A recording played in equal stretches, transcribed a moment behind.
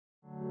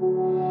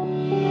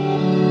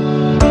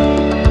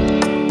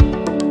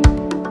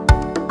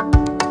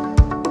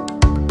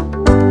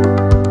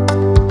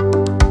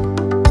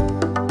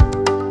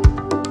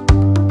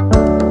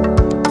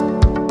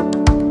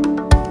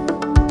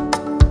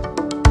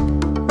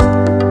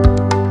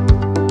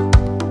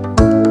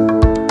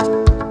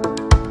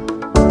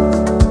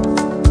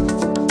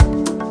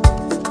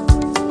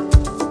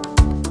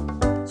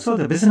So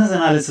the business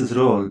analysis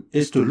role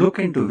is to look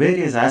into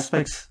various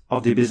aspects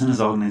of the business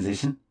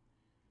organization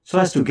so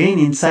as to gain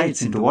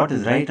insights into what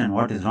is right and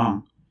what is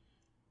wrong,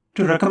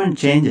 to recommend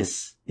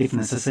changes if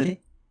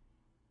necessary,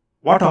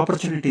 what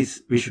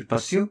opportunities we should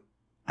pursue,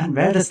 and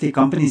where does the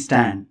company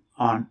stand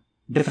on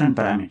different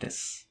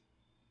parameters.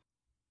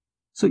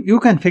 So you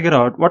can figure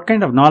out what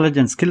kind of knowledge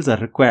and skills are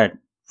required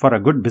for a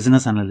good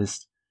business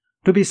analyst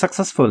to be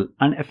successful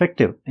and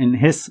effective in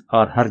his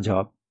or her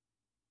job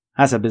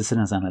as a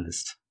business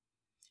analyst.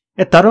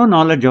 A thorough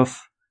knowledge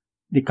of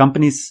the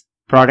company's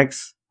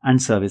products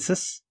and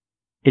services,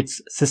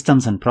 its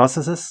systems and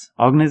processes,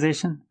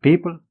 organization,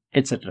 people,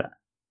 etc.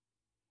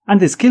 And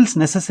the skills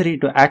necessary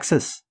to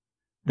access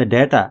the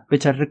data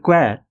which are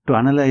required to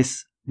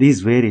analyze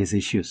these various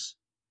issues,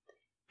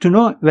 to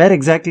know where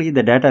exactly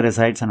the data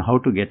resides and how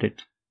to get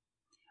it,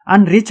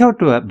 and reach out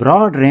to a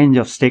broad range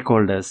of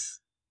stakeholders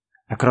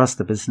across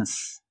the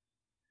business.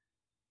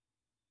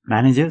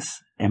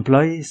 Managers,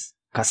 employees,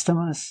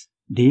 customers,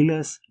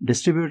 dealers,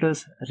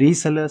 distributors,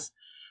 resellers,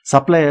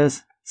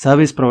 suppliers,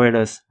 service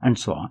providers, and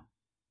so on.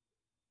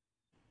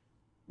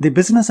 The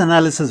business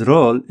analysis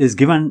role is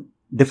given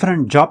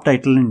different job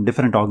title in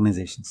different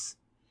organizations.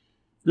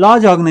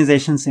 Large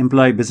organizations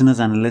employ business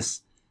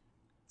analysts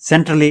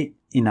centrally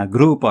in a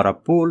group or a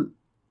pool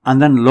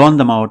and then loan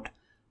them out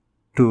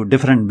to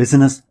different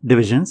business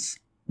divisions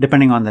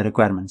depending on the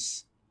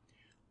requirements.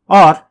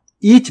 Or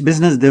each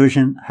business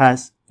division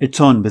has its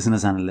own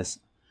business analyst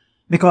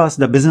because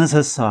the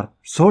businesses are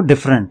so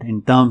different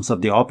in terms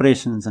of the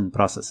operations and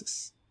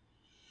processes.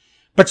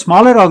 But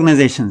smaller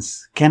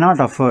organizations cannot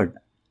afford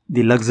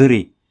the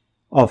luxury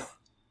of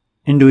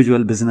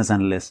individual business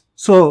analysts.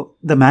 So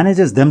the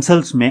managers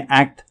themselves may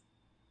act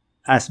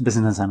as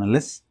business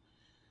analysts,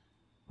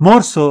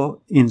 more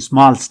so in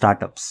small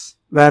startups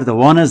where the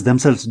owners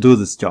themselves do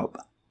this job.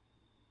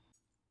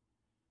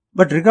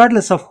 But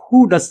regardless of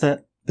who does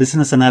the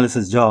business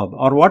analysis job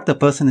or what the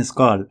person is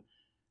called,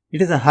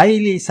 it is a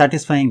highly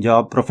satisfying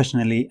job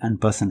professionally and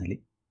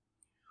personally.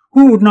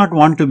 Who would not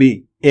want to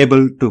be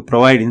able to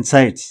provide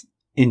insights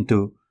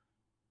into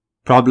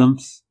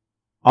problems,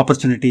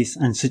 opportunities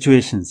and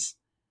situations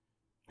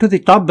to the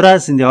top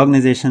brass in the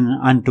organization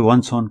and to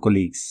one's own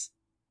colleagues?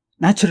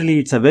 Naturally,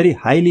 it's a very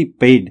highly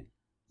paid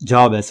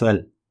job as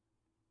well.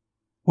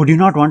 Would you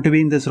not want to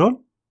be in this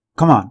role?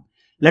 Come on,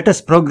 let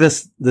us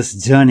progress this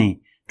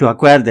journey to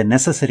acquire the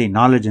necessary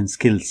knowledge and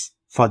skills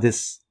for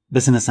this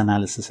business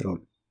analysis role.